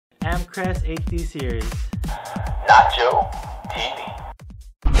Amcrest HDSeries. NachoTV.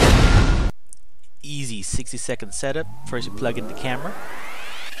 Easy 60-second setup. First you plug in the camera.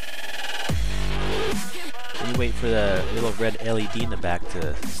 Then you wait for the little red LED in the back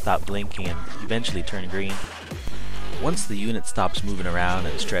to stop blinking and eventually turn green. Once the unit stops moving around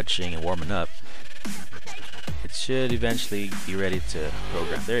and stretching and warming up, it should eventually be ready to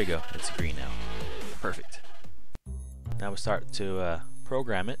program. There you go, it's green now. Perfect. Now we start to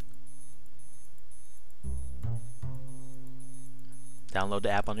program it. Download the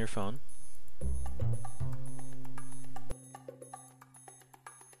app on your phone.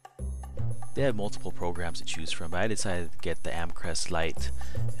 They have multiple programs to choose from, but I decided to get the Amcrest Lite,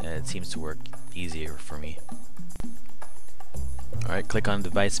 and it seems to work easier for me. Alright, click on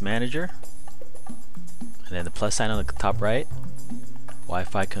Device Manager, and then the plus sign on the top right,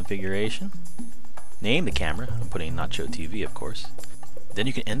 Wi-Fi configuration, name the camera, I'm putting NachoTV of course. Then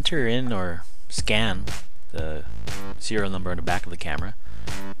you can enter in or scan the serial number on the back of the camera.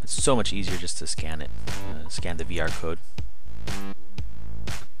 It's so much easier just to scan it, scan the VR code.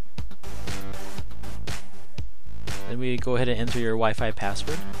 Then we go ahead and enter your Wi-Fi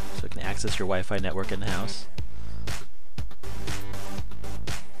password so you can access your Wi-Fi network in the house.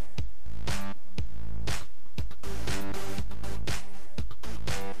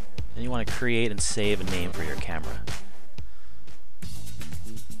 And you want to create and save a name for your camera.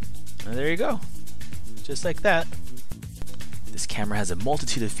 And there you go. Just like that. This camera has a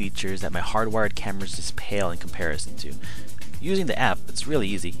multitude of features that my hardwired cameras just pale in comparison to. Using the app, it's really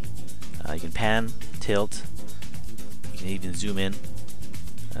easy. You can pan, tilt, you can even zoom in.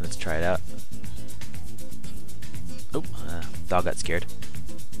 Let's try it out. Oh, dog got scared.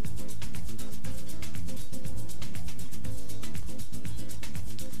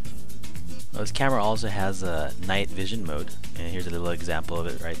 Well, this camera also has a night vision mode, and here's a little example of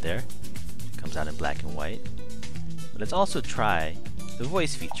it right there. It comes out in black and white. But let's also try the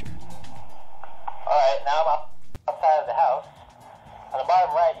voice feature. Alright, now I'm outside of the house. On the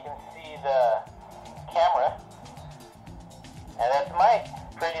bottom right, you can see the camera. And that's the mic.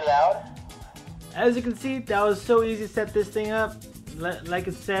 Pretty loud. As you can see, that was so easy to set this thing up. Like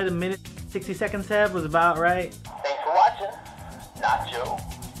it said, a minute 60-second setup was about right. Thanks for watching. NachoTV.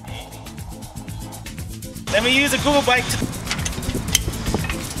 Let me use a Google Bike.